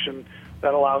legislation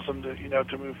that allows them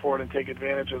to move forward and take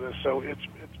advantage of this. So it's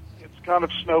kind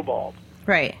of snowballed.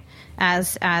 Right,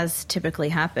 as typically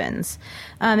happens.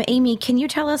 Amy, can you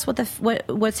tell us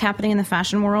what's happening in the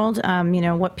fashion world?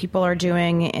 What people are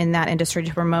doing in that industry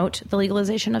to promote the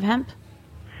legalization of hemp?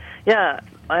 Yeah,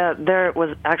 there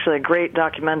was actually a great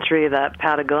documentary that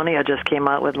Patagonia just came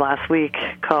out with last week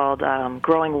called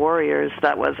Growing Warriors.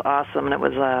 That was awesome, and it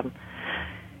was,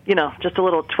 just a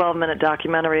little 12-minute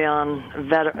documentary on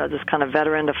this kind of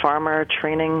veteran-to-farmer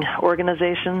training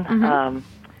organization. Mm-hmm.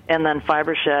 And then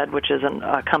Fibershed, which is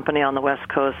a company on the West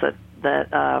Coast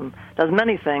that does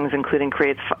many things, including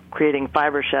creating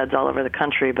fiber sheds all over the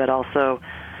country, but also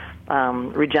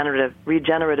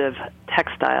regenerative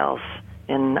textiles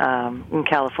in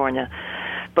California.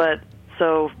 But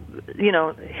so,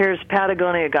 here's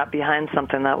Patagonia got behind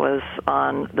something that was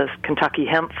on this Kentucky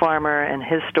hemp farmer and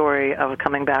his story of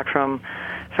coming back from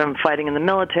fighting in the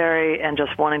military and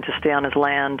just wanting to stay on his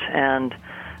land and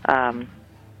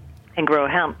grow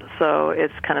hemp. So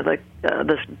it's kind of like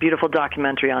this beautiful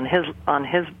documentary on his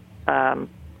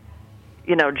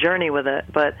journey with it.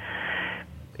 But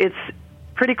it's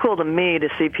pretty cool to me to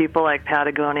see people like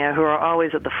Patagonia, who are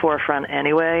always at the forefront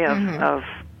anyway of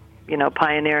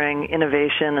pioneering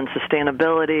innovation and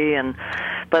sustainability,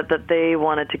 but that they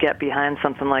wanted to get behind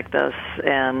something like this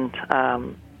and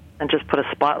just put a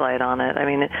spotlight on it. I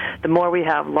mean, the more we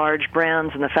have large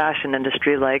brands in the fashion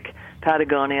industry like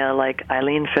Patagonia, like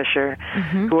Eileen Fisher,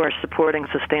 who are supporting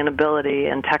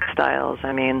sustainability in textiles,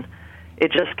 I mean,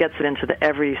 it just gets it into the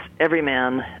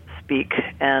everyman speak,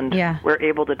 and we're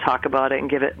able to talk about it and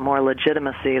give it more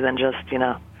legitimacy than just,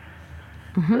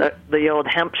 the old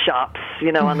hemp shops,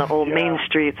 on the old main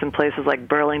streets in places like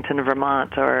Burlington,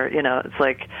 Vermont, or, it's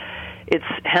like, it's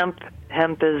hemp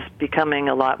is becoming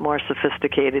a lot more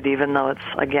sophisticated, even though it's,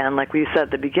 again, like we said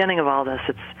at the beginning of all this,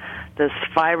 it's this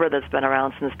fiber that's been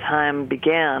around since time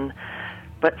began,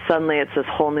 but suddenly it's this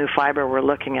whole new fiber we're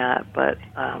looking at. But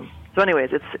so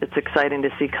anyways, it's exciting to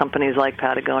see companies like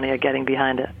Patagonia getting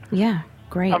behind it. Yeah,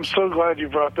 great. I'm so glad you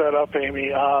brought that up, Amy.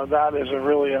 That is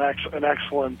really an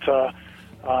excellent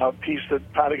piece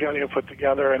that Patagonia put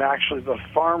together, and actually the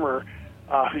farmer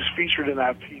who's featured in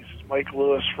that piece is Mike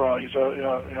Lewis. He's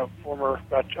a former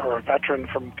veteran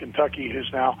from Kentucky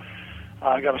who's now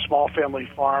got a small family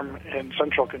farm in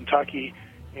central Kentucky,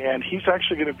 and he's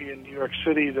actually going to be in New York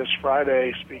City this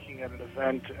Friday speaking at an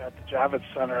event at the Javits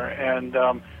Center, and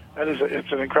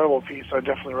it's an incredible piece. I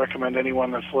definitely recommend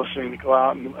anyone that's listening to go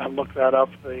out and look that up.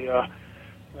 I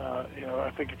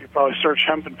think if you probably search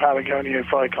hemp in Patagonia, you'll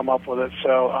probably come up with it.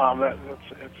 So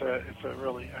it's a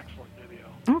really excellent video.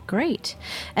 Oh, great.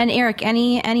 And Eric,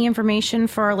 any information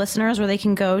for our listeners where they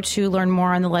can go to learn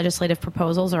more on the legislative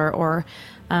proposals or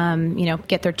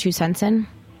get their 2 cents in?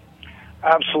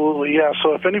 Absolutely, yeah.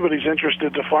 So if anybody's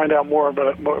interested to find out more,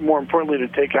 but more importantly to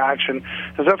take action,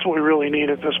 because that's what we really need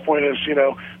at this point is,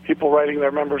 people writing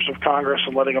their members of Congress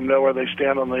and letting them know where they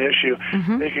stand on the issue.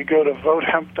 They could go to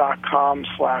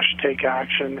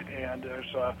votehemp.com/takeaction, and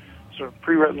there's sort of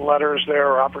pre-written letters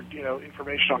there or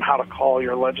information on how to call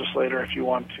your legislator if you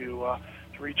want to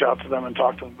reach out to them and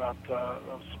talk to them about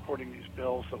supporting these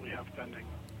bills that we have pending.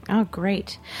 Oh,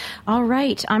 great. All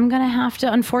right. I'm going to have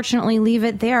to, unfortunately, leave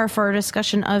it there for our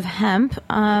discussion of hemp.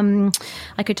 I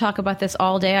could talk about this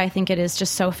all day. I think it is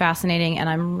just so fascinating, and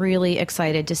I'm really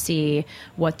excited to see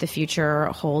what the future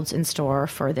holds in store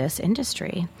for this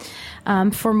industry.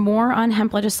 For more on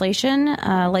hemp legislation,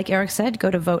 like Eric said,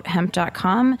 go to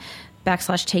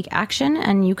votehemp.com/takeaction,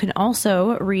 and you can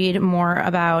also read more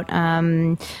about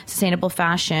sustainable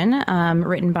fashion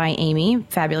written by Amy,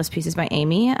 fabulous pieces by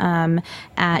Amy,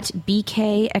 at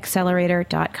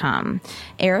bkaccelerator.com.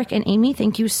 Eric and Amy,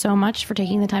 thank you so much for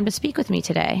taking the time to speak with me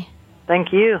today.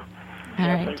 Thank you. All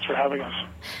right. Thanks for having us.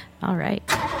 All right.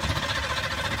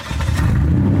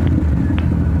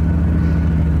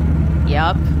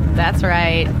 Yep, that's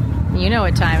right. You know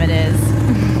what time it is.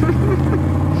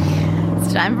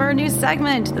 It's time for a new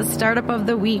segment, the Startup of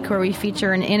the Week, where we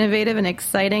feature an innovative and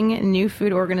exciting new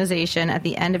food organization at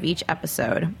the end of each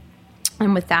episode.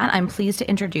 And with that, I'm pleased to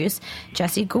introduce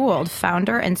Jessie Gould,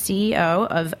 founder and CEO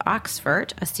of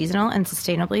Oxford, a seasonal and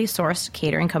sustainably sourced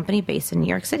catering company based in New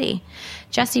York City.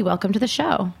 Jessie, welcome to the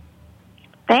show.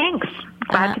 Thanks.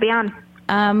 Glad to be on.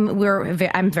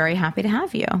 I'm very happy to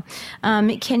have you.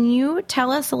 Can you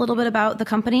tell us a little bit about the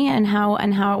company and how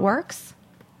it works?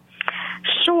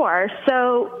 Sure.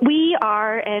 So we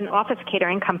are an office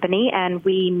catering company, and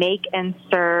we make and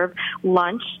serve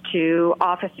lunch to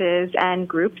offices and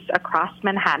groups across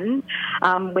Manhattan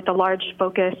with a large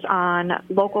focus on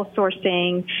local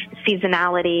sourcing,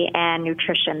 seasonality, and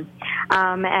nutrition.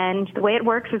 And the way it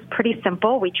works is pretty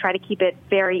simple. We try to keep it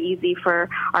very easy for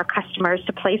our customers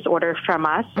to place orders from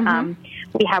us.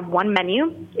 We have one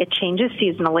menu. It changes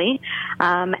seasonally,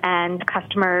 and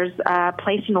customers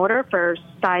place an order for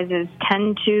sizes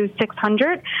 10 to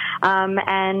 600,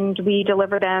 and we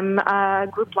deliver them a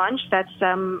group lunch that's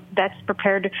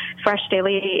prepared fresh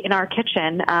daily in our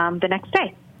kitchen the next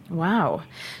day. Wow.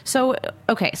 So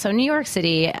New York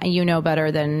City, you know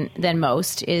better than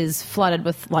most, is flooded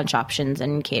with lunch options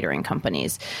and catering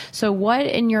companies. So what,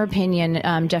 in your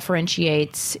opinion,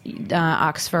 differentiates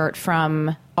Oxford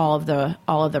from all of the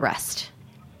rest?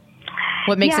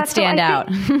 What makes it stand out?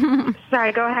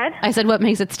 Sorry, go ahead. I said, what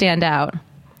makes it stand out?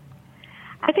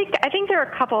 I think there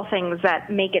are a couple things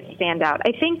that make it stand out.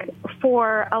 I think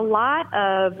for a lot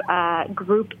of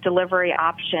group delivery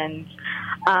options,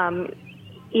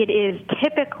 it is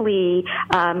typically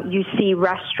you see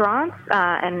restaurants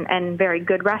and very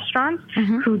good restaurants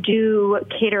who do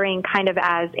catering kind of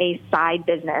as a side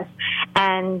business.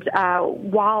 And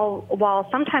while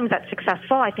sometimes that's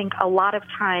successful, I think a lot of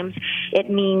times It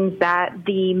means that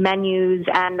the menus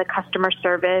and the customer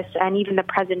service and even the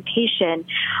presentation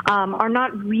are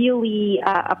not really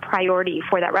a priority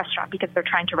for that restaurant because they're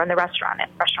trying to run the restaurant,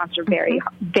 and restaurants are very,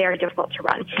 very difficult to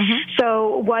run.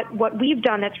 So what we've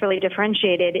done that's really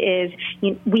differentiated is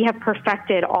we have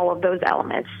perfected all of those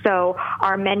elements. So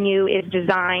our menu is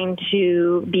designed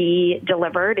to be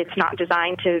delivered. It's not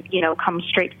designed to, come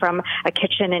straight from a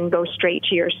kitchen and go straight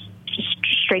to your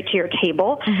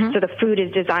table. So the food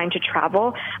is designed to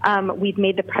travel. We've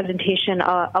made the presentation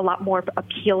a lot more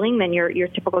appealing than your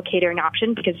typical catering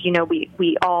option because,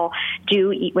 we all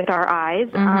do eat with our eyes.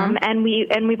 And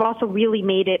we've also really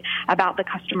made it about the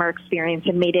customer experience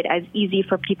and made it as easy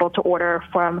for people to order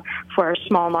for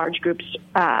small and large groups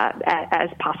as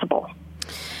possible.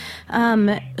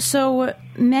 So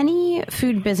many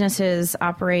food businesses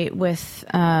operate with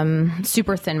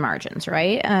super thin margins,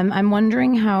 right? I'm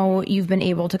wondering how you've been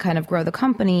able to kind of grow the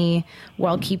company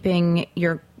while keeping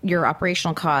your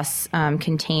operational costs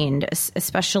contained,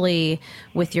 especially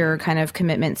with your kind of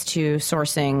commitments to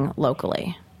sourcing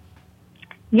locally.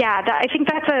 Yeah, I think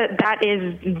that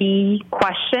is the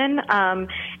question.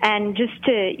 And just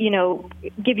to,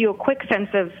 give you a quick sense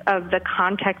of the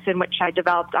context in which I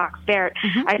developed Ox Vert,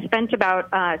 I spent about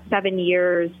 7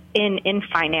 years in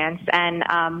finance and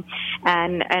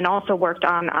also worked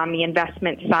on the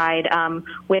investment side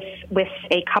with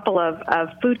a couple of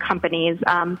food companies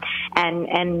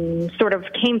and sort of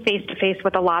came face to face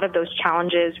with a lot of those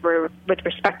challenges with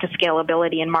respect to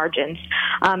scalability and margins.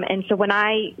 And so when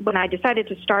I decided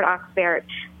to start Ox Vert,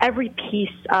 every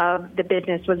piece of the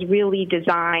business was really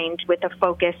designed with a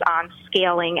focus on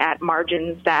scaling at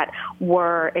margins that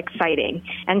were exciting.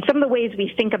 And some of the ways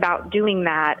we think about doing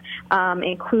that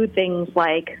include things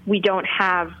like we don't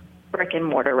have brick and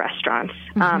mortar restaurants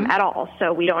at all.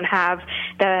 So we don't have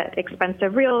the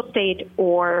expensive real estate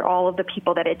or all of the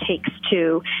people that it takes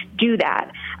to do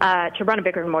that, to run a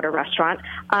brick and mortar restaurant.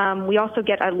 We also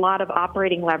get a lot of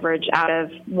operating leverage out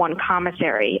of one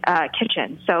commissary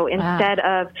kitchen. So instead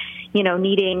of,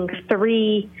 needing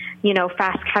 3,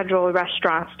 fast casual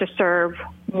restaurants to serve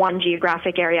one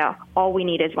geographic area, all we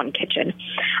need is one kitchen.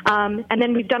 And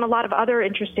then we've done a lot of other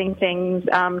interesting things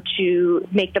to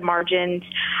make the margins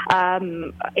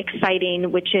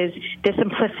exciting, which is the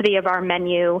simplicity of our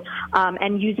menu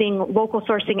and using local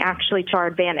sourcing actually to our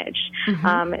advantage.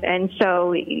 And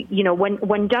so,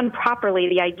 when done properly,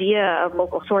 the idea of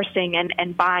local sourcing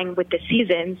and buying with the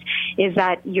seasons is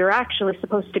that you're actually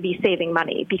supposed to be saving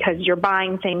money because you're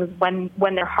buying things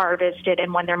when they're harvested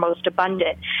and when they're most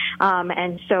abundant.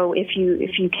 And so if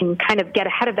you can kind of get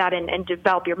ahead of that and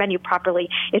develop your menu properly,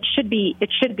 it should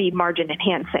be margin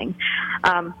enhancing.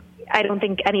 I don't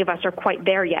think any of us are quite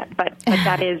there yet, but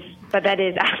that is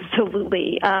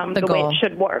absolutely the way it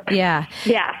should work. Yeah.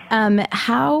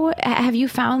 How have you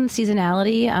found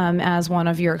seasonality as one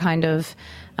of your kind of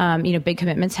big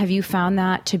commitments? Have you found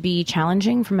that to be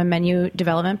challenging from a menu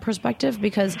development perspective?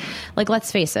 Because,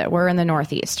 let's face it, we're in the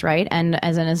Northeast, right? And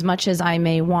as much as I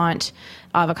may want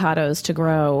avocados to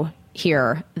grow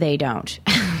here, they don't.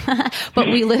 But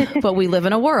we live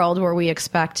in a world where we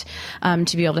expect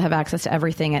to be able to have access to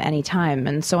everything at any time.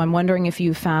 And so I'm wondering if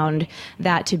you found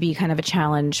that to be kind of a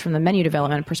challenge from the menu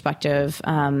development perspective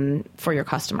for your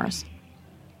customers.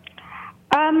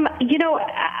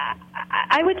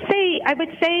 I would say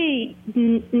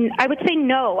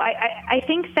no. I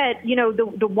think that,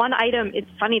 the one item, it's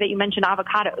funny that you mentioned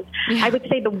avocados. Yeah. I would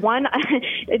say the one,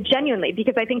 genuinely,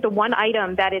 because I think the one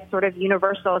item that is sort of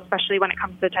universal, especially when it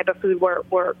comes to the type of food we're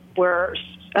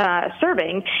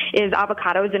serving, is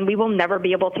avocados, and we will never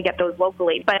be able to get those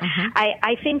locally. But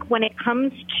I think when it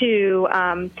comes to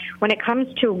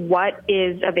what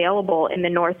is available in the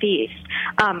Northeast,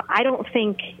 I don't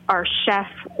think our chef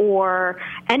or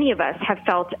any of us have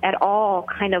felt at all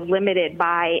kind of limited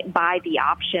by the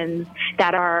options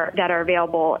that are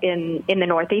available in the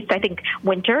Northeast. I think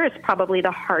winter is probably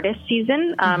the hardest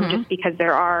season, just because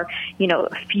there are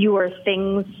fewer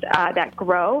things that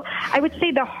grow. I would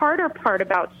say the harder part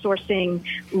about sourcing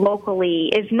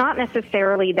locally is not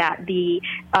necessarily that the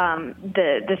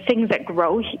things that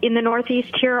grow in the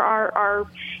Northeast here are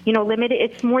limited.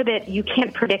 It's more that you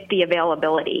can't predict the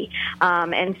availability,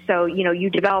 and so you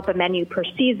develop a menu per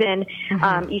season,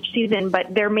 each season,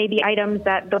 but there may be items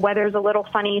that the weather's a little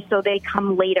funny, so they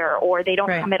come later, or they don't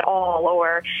come at all,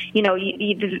 or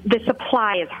the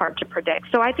supply is hard to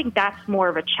predict. So I think that's more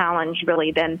of a challenge,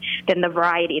 really, than the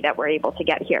variety that we're able to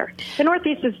get here.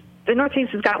 The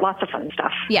Northeast has got lots of fun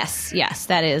stuff. Yes,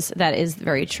 that is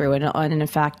very true, and in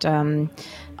fact,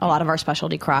 a lot of our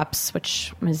specialty crops,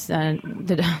 which is a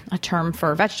term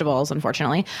for vegetables,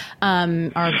 unfortunately,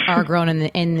 are grown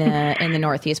in the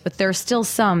Northeast. But there's still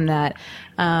some that,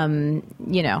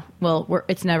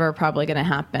 it's never probably going to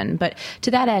happen. But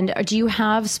to that end, do you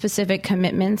have specific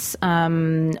commitments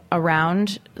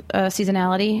around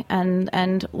seasonality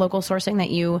and local sourcing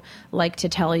that you like to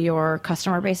tell your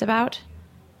customer base about?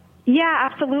 Yeah,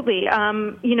 absolutely.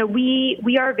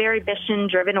 We are a very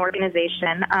mission-driven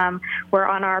organization. We're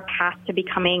on our path to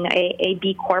becoming a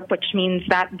B Corp, which means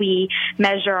that we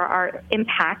measure our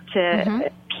impact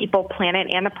to people, planet,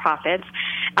 and the profits.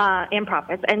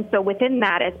 And so within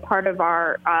that, as part of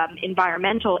our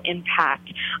environmental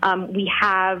impact, we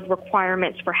have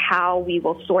requirements for how we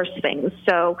will source things.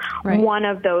 So one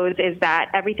of those is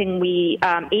that everything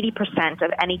 80%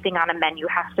 of anything on a menu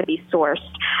has to be sourced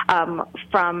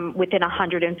from within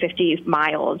 150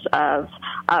 miles of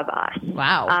us.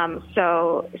 Wow.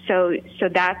 So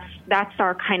that's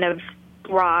our kind of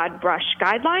broad brush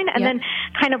guideline. And then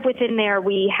kind of within there,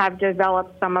 we have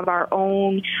developed some of our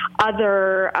own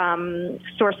other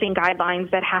sourcing guidelines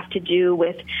that have to do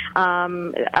with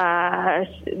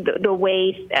the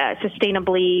way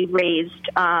sustainably raised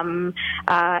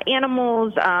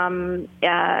animals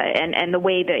and the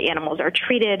way the animals are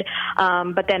treated,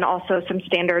 but then also some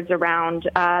standards around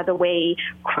the way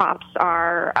crops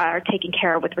are taken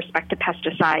care of with respect to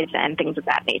pesticides and things of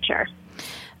that nature.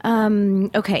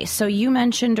 Okay, so you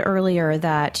mentioned earlier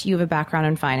that you have a background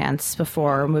in finance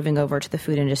before moving over to the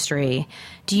food industry.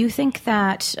 Do you think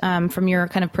that, from your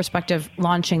kind of perspective,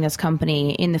 launching this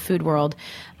company in the food world,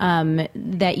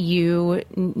 that you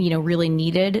really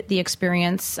needed the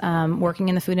experience working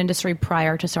in the food industry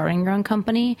prior to starting your own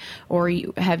company, or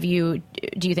do you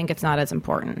think it's not as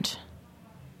important?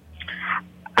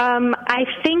 I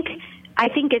think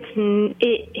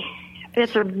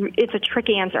it's a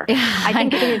tricky answer. I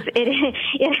think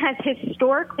it has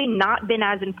historically not been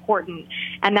as important,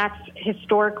 and that's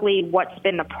historically what's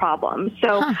been the problem.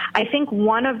 So I think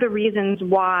one of the reasons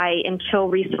why until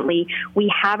recently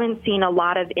we haven't seen a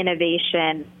lot of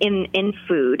innovation in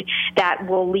food that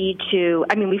will lead to,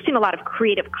 we've seen a lot of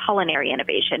creative culinary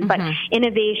innovation, but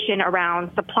innovation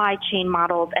around supply chain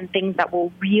models and things that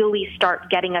will really start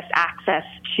getting us access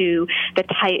to the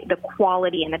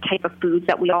quality and the type of foods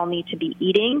that we all need to be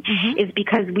eating is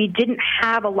because we didn't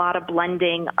have a lot of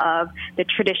blending of the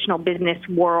traditional business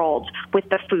world with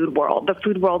the food world. The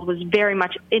food world was very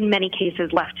much, in many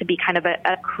cases, left to be kind of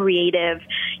a creative,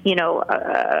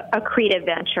 a creative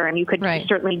venture, and you could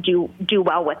certainly do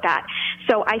well with that.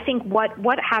 So I think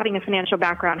what having a financial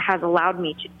background has allowed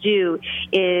me to do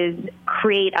is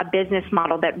create a business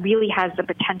model that really has the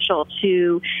potential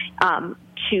to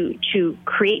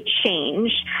create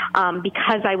change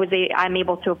because I'm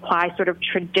able to apply sort of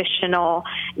traditional,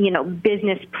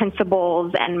 business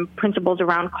principles and principles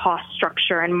around cost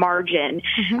structure and margin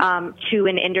to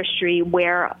an industry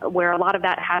where a lot of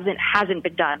that hasn't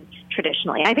been done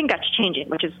traditionally. I think that's changing,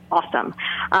 which is awesome.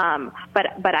 But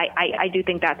I do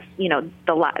think that's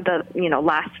the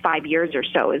last 5 years or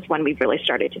so is when we've really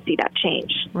started to see that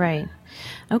change. Right.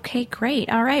 Okay, great.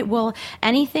 All right. Well,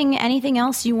 anything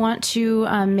else you want to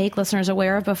make listeners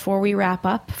aware of before we wrap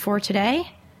up for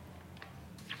today?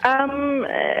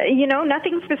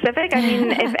 Nothing specific.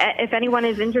 If anyone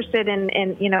is interested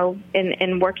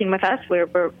in working with us,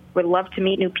 we'd love to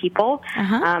meet new people.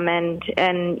 And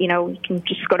you can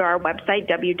just go to our website,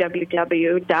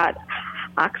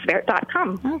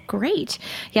 www.oxvert.com. Oh, great.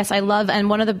 Yes, I love, and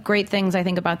one of the great things I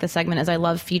think about this segment is I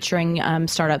love featuring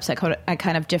startups at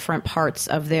kind of different parts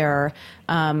of their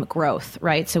growth,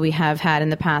 right? So we have had in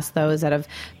the past those that have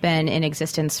been in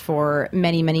existence for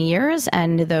many, many years,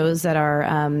 and those that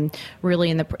are really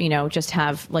in the, just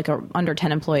have like under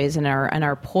 10 employees and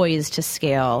are poised to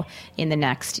scale in the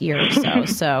next year or so.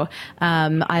 So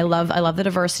I love the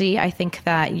diversity. I think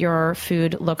that your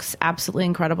food looks absolutely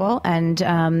incredible. And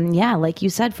like you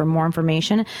said, for more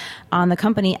information on the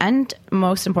company and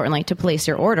most importantly, to place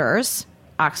your orders,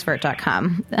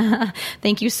 oxvert.com.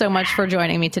 Thank you so much for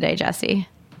joining me today, Jessie.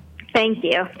 Thank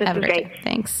you. This was great.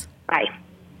 Thanks. Bye.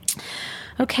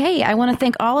 Okay, I want to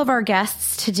thank all of our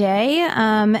guests today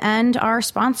and our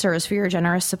sponsors for your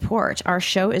generous support. Our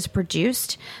show is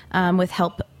produced with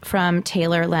help from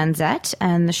Taylor Lanzette,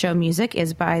 and the show music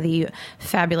is by the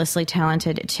fabulously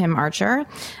talented Tim Archer.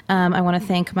 I want to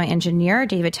thank my engineer,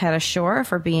 David Tadashore,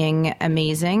 for being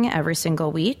amazing every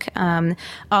single week.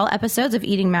 All episodes of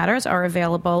Eating Matters are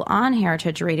available on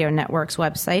Heritage Radio Network's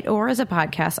website or as a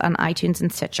podcast on iTunes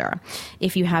and Stitcher.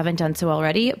 If you haven't done so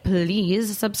already,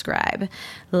 please subscribe.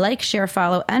 Like, share,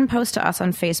 follow, and post to us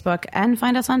on Facebook, and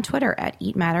find us on Twitter at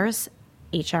Eat Matters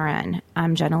HRN.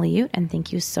 I'm Jenna Liut, and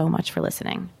thank you so much for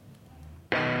listening.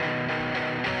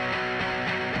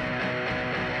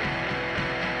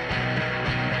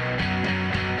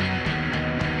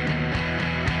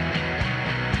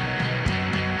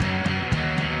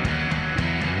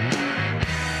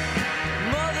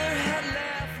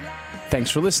 Thanks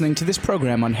for listening to this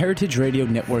program on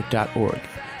heritageradionetwork.org.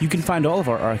 You can find all of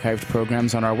our archived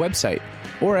programs on our website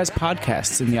or as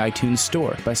podcasts in the iTunes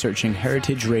Store by searching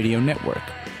Heritage Radio Network.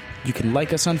 You can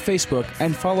like us on Facebook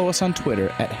and follow us on Twitter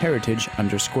at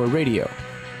 @heritage_radio.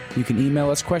 You can email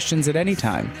us questions at any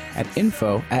time at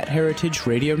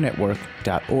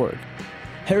info@heritageradionetwork.org.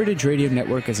 Heritage Radio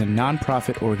Network is a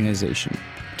nonprofit organization.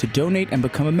 To donate and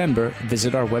become a member,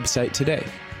 visit our website today.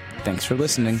 Thanks for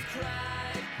listening.